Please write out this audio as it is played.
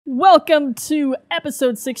Welcome to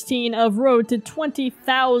episode 16 of Road to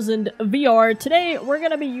 20,000 VR. Today, we're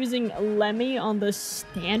going to be using Lemmy on the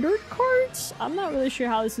standard carts. I'm not really sure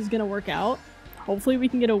how this is going to work out. Hopefully we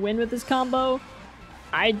can get a win with this combo.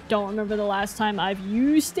 I don't remember the last time I've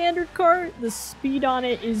used standard cart. The speed on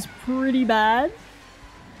it is pretty bad.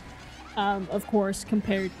 Of course,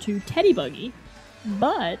 compared to Teddy Buggy.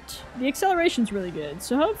 But the acceleration's really good,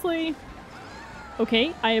 so hopefully...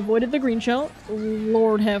 Okay, I avoided the green shell.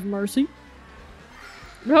 Lord have mercy.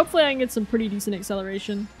 But hopefully I can get some pretty decent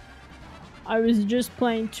acceleration. I was just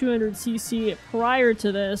playing 200cc prior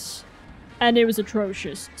to this, and it was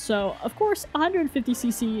atrocious. So, of course,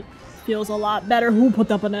 150cc feels a lot better. Who put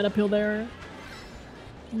that banana peel there?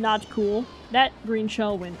 Not cool. That green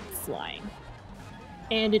shell went flying.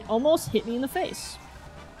 And it almost hit me in the face.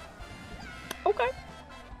 Okay.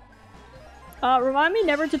 Remind me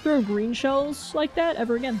never to throw green shells like that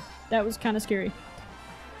ever again. That was kind of scary.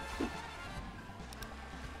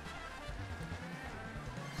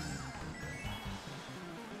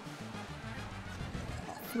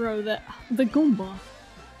 I'll throw the Goomba.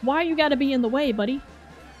 Why you gotta be in the way, buddy?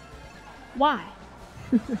 Why?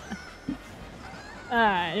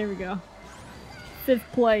 Alright, here we go. 5th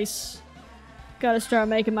place. Gotta start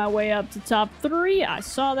making my way up to top 3. I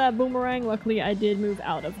saw that boomerang. Luckily, I did move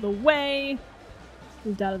out of the way.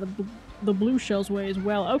 Moved out of the blue shell's way as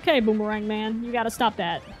well. Okay, boomerang man. You gotta stop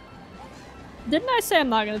that. Didn't I say I'm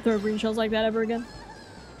not gonna throw green shells like that ever again?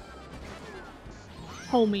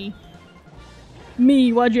 Homie.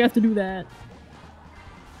 Me, why'd you have to do that?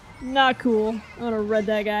 Not cool. I'm gonna red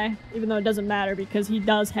that guy. Even though it doesn't matter because he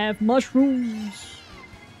does have mushrooms.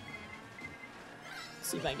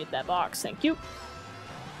 See if I can get that box. Thank you.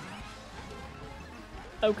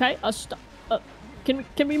 Okay, I'll stop. Can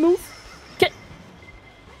we move? Get.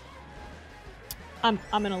 I'm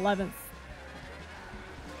in 11th.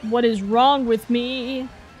 What is wrong with me?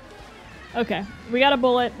 Okay, we got a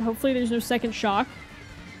bullet. Hopefully there's no second shock.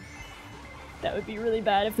 That would be really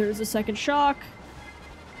bad if there was a second shock.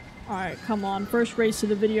 Alright, come on. First race of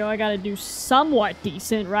the video. I gotta do somewhat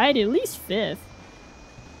decent, right? At least 5th.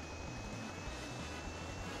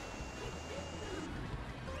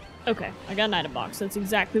 Okay, I got an item box. That's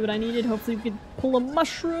exactly what I needed. Hopefully we can pull a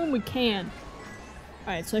mushroom. We can.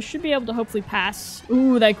 Alright, so I should be able to hopefully pass.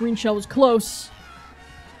 Ooh, that green shell was close.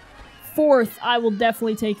 4th, I will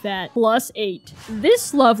definitely take that. +8.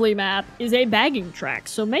 This lovely map is a bagging track,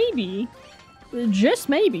 so maybe, just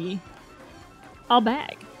maybe, I'll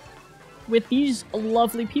bag. With these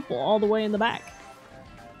lovely people all the way in the back.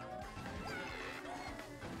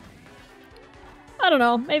 I don't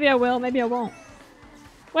know. Maybe I will, maybe I won't.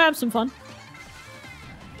 We'll have some fun.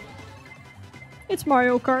 It's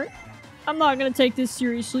Mario Kart. I'm not gonna take this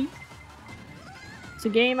seriously. It's a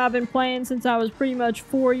game I've been playing since I was pretty much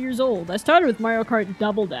 4 years old. I started with Mario Kart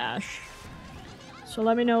Double Dash. So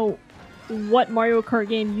let me know what Mario Kart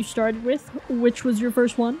game you started with. Which was your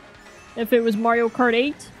first one? If it was Mario Kart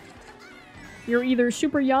 8, you're either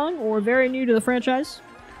super young or very new to the franchise.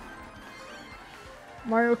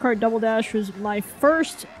 Mario Kart Double Dash was my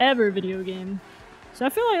first ever video game. So I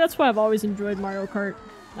feel like that's why I've always enjoyed Mario Kart.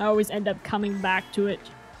 I always end up coming back to it.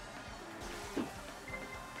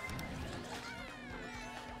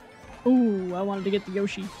 Ooh, I wanted to get the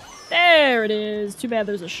Yoshi. There it is! Too bad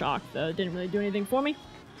there's a shock, though. It didn't really do anything for me.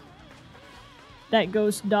 That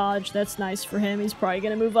ghost dodge, that's nice for him. He's probably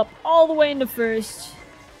gonna move up all the way into 1st.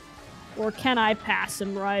 Or can I pass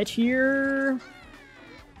him right here?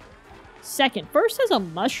 2nd. 1st has a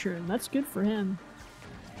mushroom. That's good for him.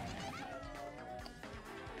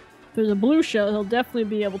 If there's a blue shell, he'll definitely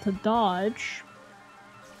be able to dodge.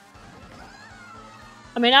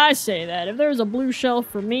 I mean, I say that. If there's a blue shell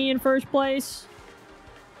for me in 1st place,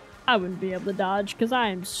 I wouldn't be able to dodge because I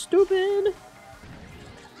am stupid.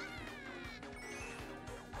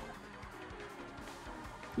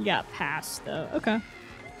 You got past, though. Okay.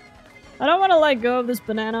 I don't want to let go of this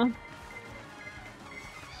banana.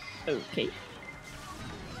 Okay.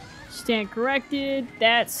 Stand corrected.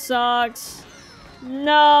 That sucks.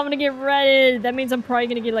 No, I'm gonna get redded. That means I'm probably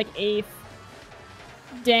gonna get like 8th.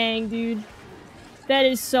 Dang, dude. That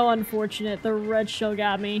is so unfortunate. The red shell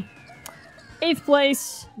got me. 8th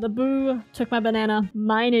place. The boo took my banana.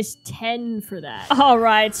 -10 for that.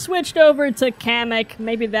 Alright, switched over to Kamek.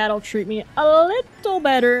 Maybe that'll treat me a little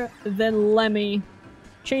better than Lemmy.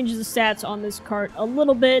 Changes the stats on this cart a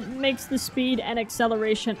little bit. Makes the speed and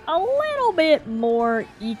acceleration a little bit more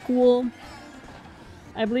equal.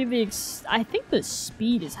 I believe I think the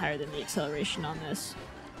speed is higher than the acceleration on this.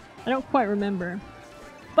 I don't quite remember.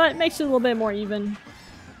 But it makes it a little bit more even.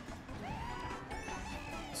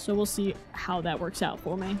 So we'll see how that works out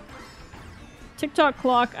for me. TikTok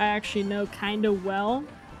clock I actually know kind of well.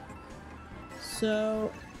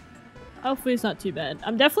 So hopefully it's not too bad.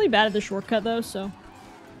 I'm definitely bad at the shortcut though, so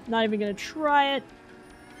not even gonna try it.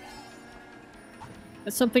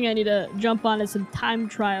 That's something I need to jump on as some time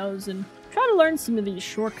trials and try to learn some of these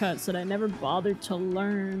shortcuts that I never bothered to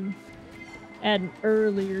learn at an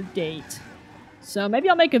earlier date. So maybe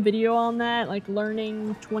I'll make a video on that, like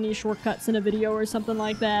learning 20 shortcuts in a video or something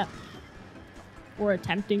like that. Or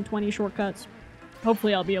attempting 20 shortcuts.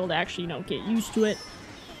 Hopefully I'll be able to actually, you know, get used to it.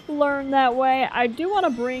 Learn that way. I do want to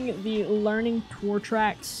bring the Learning Tour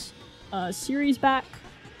Tracks series back.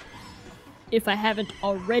 If I haven't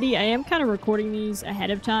already. I am kind of recording these ahead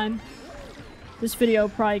of time. This video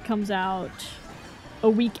probably comes out a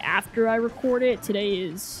week after I record it. Today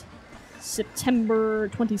is September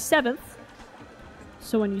 27th.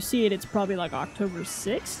 So when you see it, it's probably like October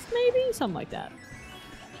 6th, maybe? Something like that.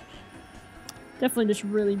 Definitely just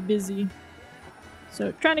really busy.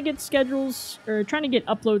 So trying to get schedules, or trying to get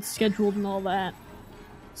uploads scheduled and all that.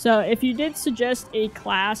 So if you did suggest a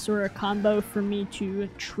class or a combo for me to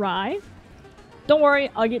try, don't worry,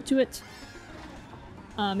 I'll get to it.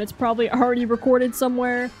 It's probably already recorded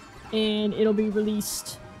somewhere, and it'll be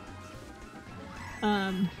released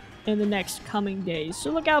in the next coming days.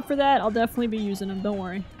 So look out for that. I'll definitely be using them, don't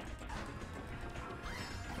worry.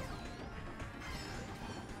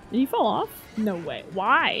 Did he fall off? No way.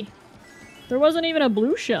 Why? There wasn't even a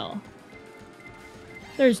blue shell.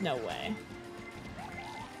 There's no way.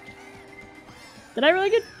 Did I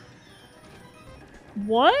really get...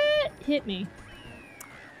 What hit me?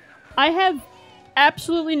 I have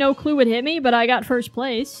absolutely no clue what hit me, but I got first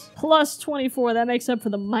place. Plus 24, that makes up for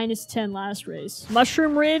the minus 10 last race.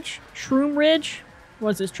 Mushroom Ridge? Shroom Ridge?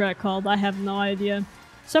 What's this track called? I have no idea.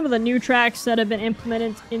 Some of the new tracks that have been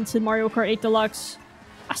implemented into Mario Kart 8 Deluxe,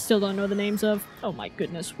 I still don't know the names of. Oh my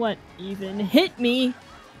goodness, what even hit me?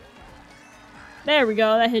 There we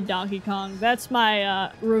go, that hit Donkey Kong. That's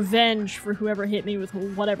my revenge for whoever hit me with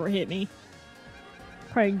whatever hit me.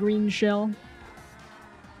 Probably green shell.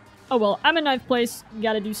 Oh well, I'm in 9th place.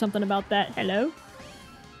 Gotta do something about that. Hello?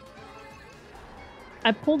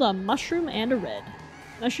 I pulled a mushroom and a red.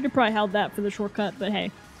 I should have probably held that for the shortcut, but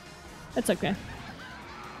hey. That's okay.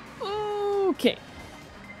 Okay.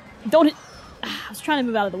 Don't hit... I was trying to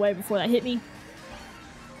move out of the way before that hit me.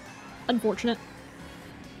 Unfortunate.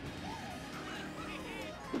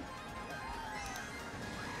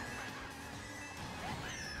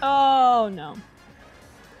 Oh no.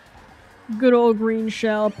 Good old green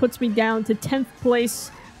shell puts me down to 10th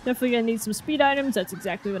place. Definitely gonna need some speed items. That's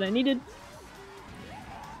exactly what I needed.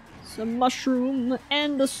 Some mushroom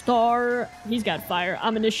and a star. He's got fire.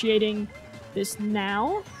 I'm initiating this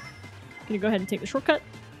now. Gonna go ahead and take the shortcut.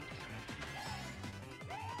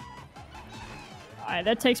 Alright,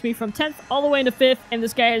 that takes me from 10th all the way into 5th, and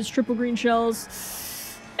this guy has triple green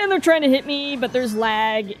shells. And they're trying to hit me, but there's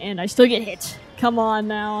lag, and I still get hit. Come on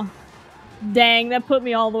now. Dang, that put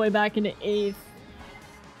me all the way back into 8th.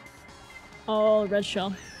 Oh, red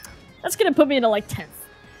shell. That's gonna put me into like 10th.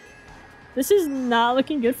 This is not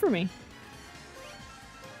looking good for me.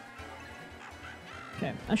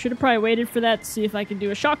 Okay, I should have probably waited for that to see if I can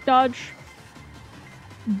do a shock dodge.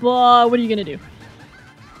 But what are you gonna do?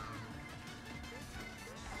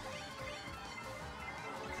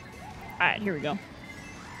 Alright, here we go.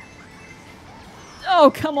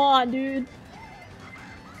 Oh, come on, dude.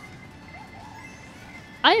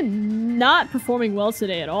 I am not performing well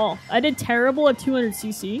today at all. I did terrible at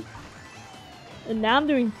 200cc. And now I'm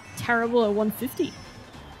doing terrible at 150.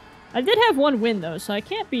 I did have one win though, so I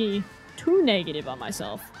can't be too negative on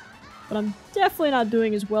myself. But I'm definitely not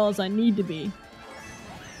doing as well as I need to be.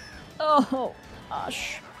 Oh,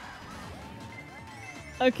 gosh.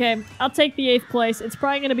 Okay, I'll take the 8th place. It's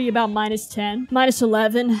probably going to be about minus 10. Minus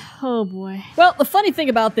 11. Oh boy. Well, the funny thing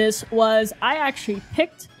about this was I actually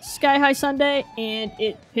picked Sky High Sunday and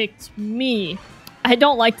it picked me. I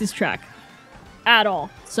don't like this track at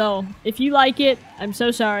all. So if you like it, I'm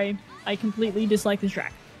so sorry. I completely dislike this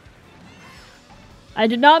track. I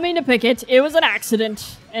did not mean to pick it. It was an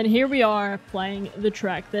accident. And here we are playing the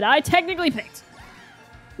track that I technically picked.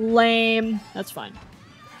 Lame. That's fine.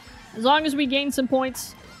 As long as we gain some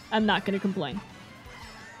points, I'm not going to complain.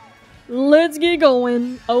 Let's get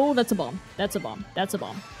going. Oh, that's a bomb. That's a bomb. That's a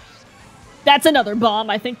bomb. That's another bomb.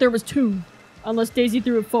 I think there was 2. Unless Daisy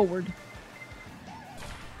threw it forward.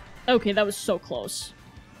 Okay, that was so close.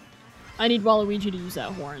 I need Waluigi to use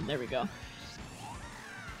that horn. There we go.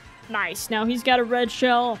 Nice. Now he's got a red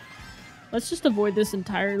shell. Let's just avoid this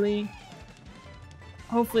entirely.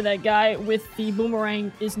 Hopefully that guy with the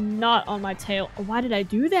boomerang is not on my tail. Why did I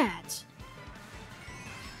do that?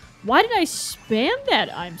 Why did I spam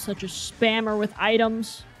that? I'm such a spammer with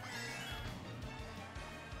items.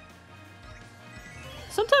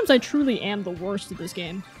 Sometimes I truly am the worst at this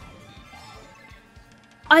game.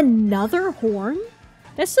 Another horn?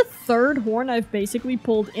 That's the third horn I've basically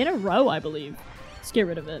pulled in a row, I believe. Let's get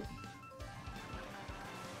rid of it.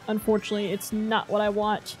 Unfortunately, it's not what I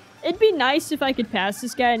want. It'd be nice if I could pass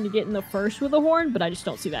this guy and get in the first with a horn, but I just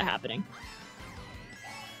don't see that happening.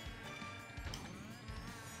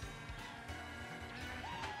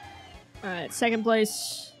 Alright, second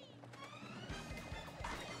place.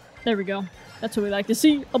 There we go. That's what we like to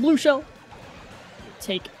see. A blue shell.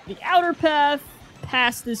 Take the outer path.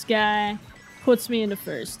 Pass this guy. Puts me into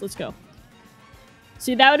first. Let's go.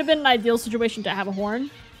 See, that would have been an ideal situation to have a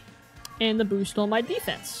horn. And the boost on my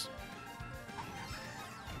defense.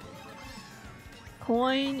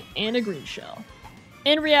 Coin and a green shell.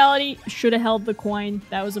 In reality, should have held the coin.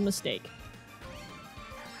 That was a mistake.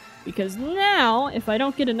 Because now, if I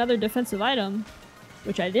don't get another defensive item,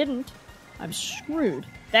 which I didn't, I'm screwed.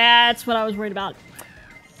 That's what I was worried about.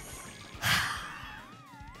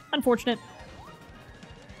 Unfortunate.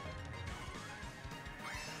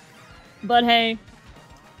 But hey,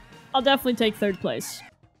 I'll definitely take third place.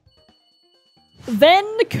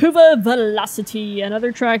 Vancouver Velocity,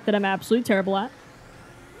 another track that I'm absolutely terrible at.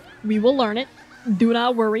 We will learn it. Do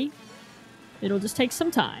not worry. It'll just take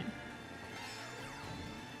some time.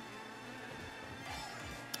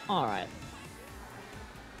 Alright.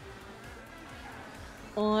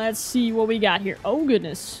 Let's see what we got here. Oh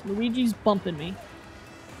goodness, Luigi's bumping me.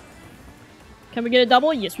 Can we get a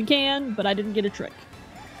double? Yes we can, but I didn't get a trick.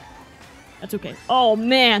 That's okay. Oh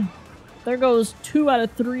man! There goes 2 out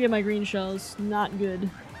of 3 of my green shells. Not good.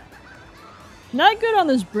 Not good on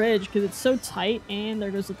this bridge because it's so tight, and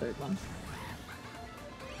there goes the third one.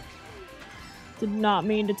 Did not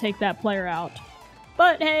mean to take that player out.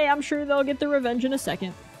 But hey, I'm sure they'll get the revenge in a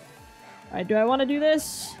second. Alright, do I want to do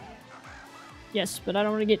this? Yes, but I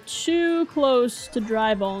don't want to get too close to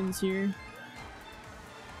dry bones here.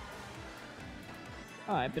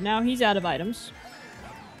 Alright, but now he's out of items.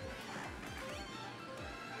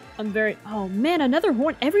 I'm very... Oh man, another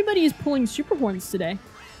horn. Everybody is pulling super horns today.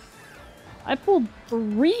 I pulled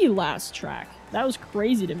 3 last track. That was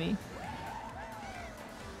crazy to me.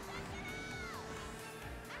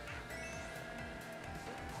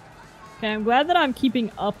 Okay, I'm glad that I'm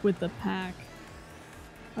keeping up with the pack.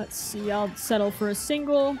 Let's see, I'll settle for a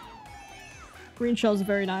single. Green shell's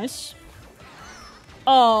very nice.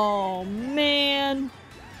 Oh, man.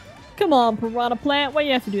 Come on, Piranha Plant. Why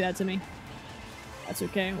you have to do that to me? That's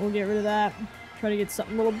okay. We'll get rid of that. Try to get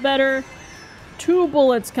something a little better. 2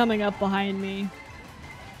 bullets coming up behind me.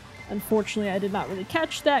 Unfortunately, I did not really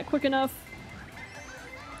catch that quick enough.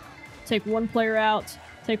 Take 1 player out.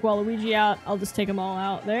 Take Waluigi out. I'll just take them all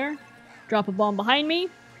out there. Drop a bomb behind me.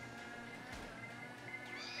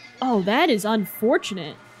 Oh, that is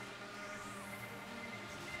unfortunate.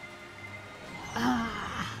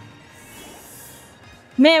 Ah.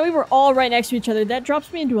 Man, we were all right next to each other. That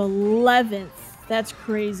drops me into 11th. That's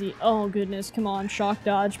crazy. Oh, goodness. Come on, shock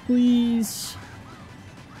dodge, please.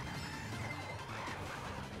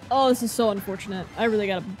 Oh, this is so unfortunate. I really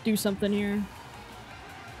gotta do something here.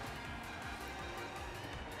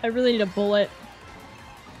 I really need a bullet.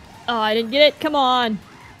 Oh, I didn't get it. Come on.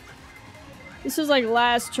 This is like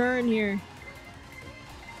last turn here.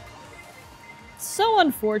 So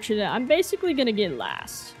unfortunate. I'm basically gonna get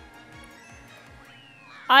last.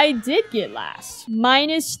 I did get last.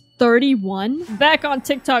 Minus 31. Back on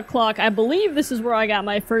TikTok clock. I believe this is where I got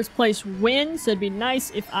my first place win. So it'd be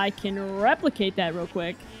nice if I can replicate that real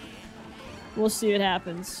quick. We'll see what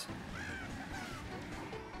happens.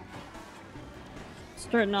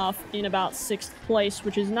 Starting off in about 6th place,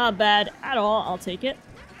 which is not bad at all. I'll take it.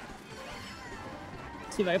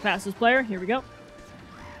 See if I can pass this player. Here we go.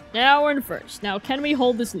 Now we're in first. Now, can we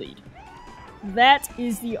hold this lead? That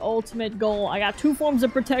is the ultimate goal. I got 2 forms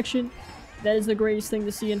of protection. That is the greatest thing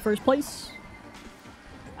to see in first place.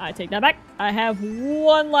 I take that back. I have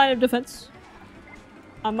 1 line of defense.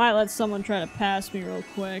 I might let someone try to pass me real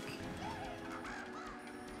quick.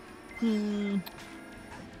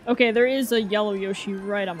 Okay, there is a yellow Yoshi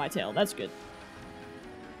right on my tail. That's good.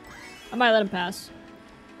 I might let him pass.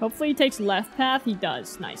 Hopefully he takes left path. He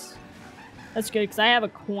does. Nice. That's good, because I have a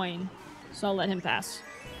coin. So I'll let him pass.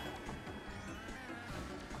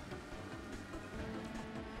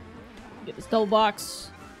 Get this double box.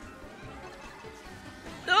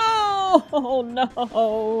 Oh,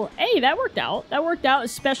 no. Hey, that worked out. That worked out,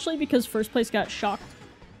 especially because first place got shocked.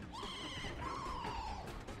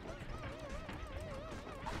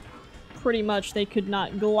 pretty much they could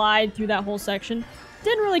not glide through that whole section.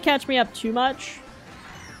 Didn't really catch me up too much.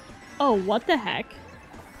 Oh, what the heck?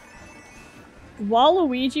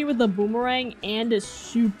 Waluigi with a boomerang and a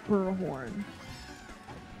super horn.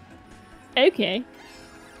 Okay.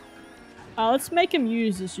 Let's make him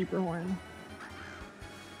use the super horn.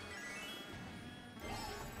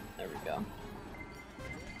 There we go.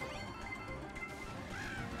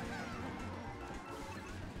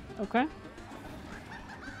 Okay.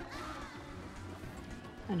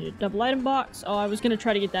 I need a double item box. Oh, I was gonna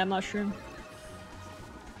try to get that mushroom.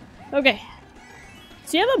 Okay.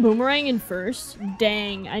 So you have a boomerang in first.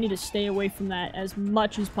 Dang, I need to stay away from that as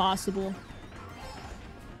much as possible.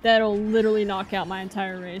 That'll literally knock out my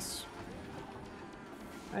entire race.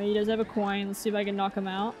 Alright, he does have a coin. Let's see if I can knock him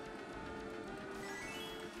out.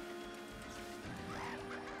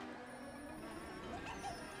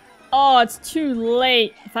 Oh, it's too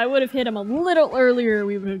late. If I would have hit him a little earlier,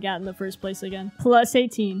 we would have gotten the first place again. Plus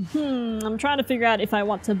 18. I'm trying to figure out if I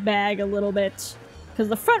want to bag a little bit. Because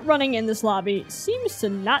the front running in this lobby seems to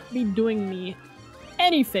not be doing me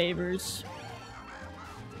any favors.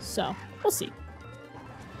 So, we'll see.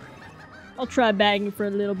 I'll try bagging for a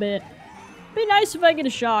little bit. Be nice if I get a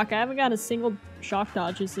shock. I haven't got a single shock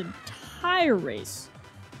dodge this entire race.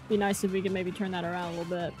 Be nice if we could maybe turn that around a little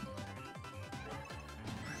bit.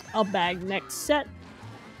 I'll bag next set.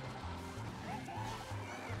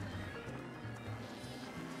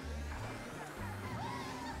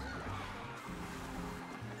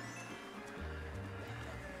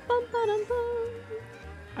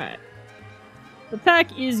 Alright. The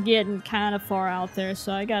pack is getting kind of far out there,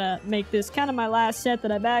 so I gotta make this kind of my last set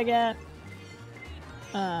that I bag at.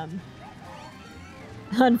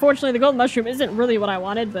 Unfortunately, the golden mushroom isn't really what I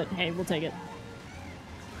wanted, but hey, we'll take it.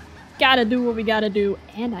 Gotta do what we gotta do,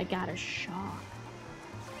 and I got a shock.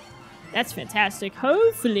 That's fantastic.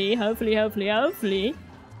 Hopefully. That's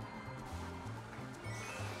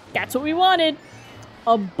what we wanted.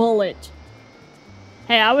 A bullet.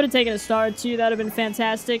 Hey, I would have taken a star too. That would have been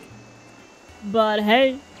fantastic. But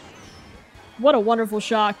hey, what a wonderful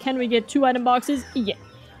shock. Can we get 2 item boxes? Yeah.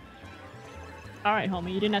 Alright,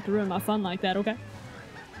 homie. You didn't have to ruin my fun like that, okay?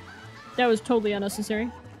 That was totally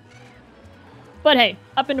unnecessary. But hey,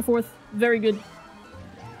 up into 4th. Very good.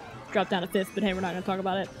 Drop down to 5th, but hey, we're not going to talk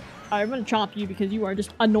about it. Alright, I'm going to chomp you because you are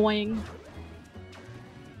just annoying.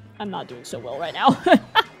 I'm not doing so well right now.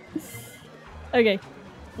 Okay.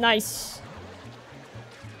 Nice.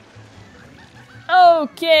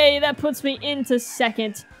 Okay, that puts me into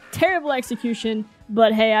 2nd. Terrible execution,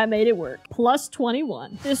 but hey, I made it work. Plus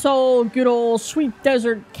 21. This old good old Sweet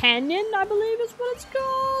Desert Canyon, I believe is what it's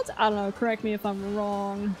called. I don't know, correct me if I'm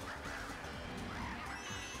wrong.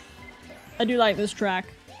 I do like this track.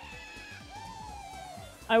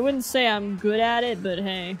 I wouldn't say I'm good at it, but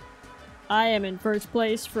hey. I am in first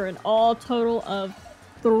place for an all total of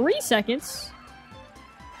 3 seconds.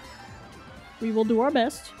 We will do our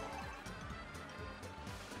best.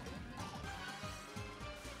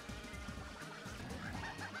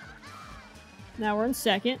 Now we're in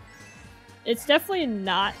 2nd. It's definitely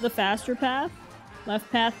not the faster path. Left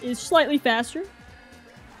path is slightly faster.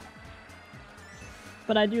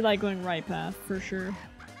 But I do like going right path, for sure.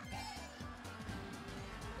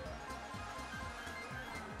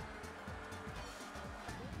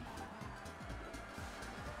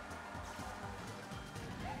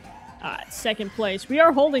 Alright, 2nd place. We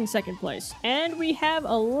are holding 2nd place. And we have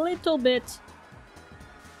a little bit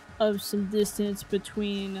of some distance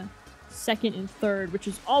between 2nd and 3rd, which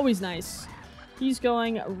is always nice. He's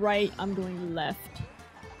going right, I'm going left.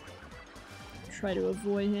 Try to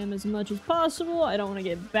avoid him as much as possible. I don't want to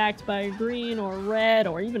get backed by a green or red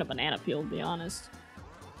or even a banana peel, to be honest.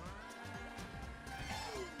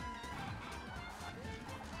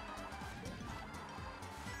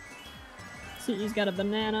 See, he's got a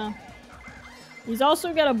banana. He's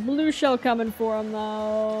also got a blue shell coming for him,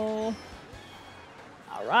 though.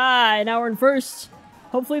 Alright, now we're in 1st.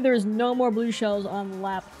 Hopefully there's no more blue shells on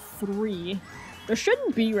lap 3. There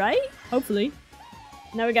shouldn't be, right? Hopefully.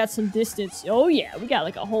 Now we got some distance. Oh yeah, we got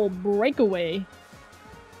like a whole breakaway.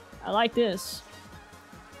 I like this.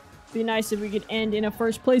 Be nice if we could end in a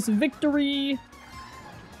 1st place victory.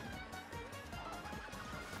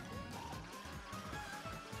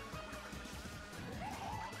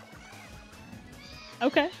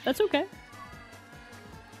 Okay, that's okay.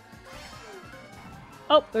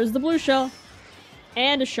 Oh, there's the blue shell.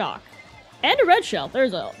 And a shock. And a red shell.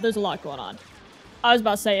 There's a lot going on. I was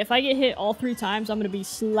about to say, if I get hit all 3 times, I'm going to be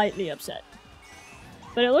slightly upset.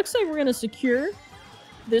 But it looks like we're going to secure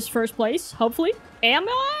this 1st place, hopefully. Am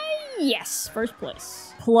I? Yes, first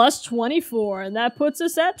place. Plus 24, and that puts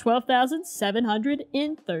us at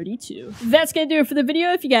 12,732. That's gonna do it for the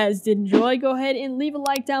video. If you guys did enjoy, go ahead and leave a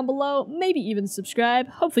like down below, maybe even subscribe.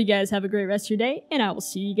 Hopefully you guys have a great rest of your day, and I will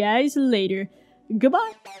see you guys later.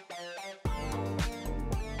 Goodbye.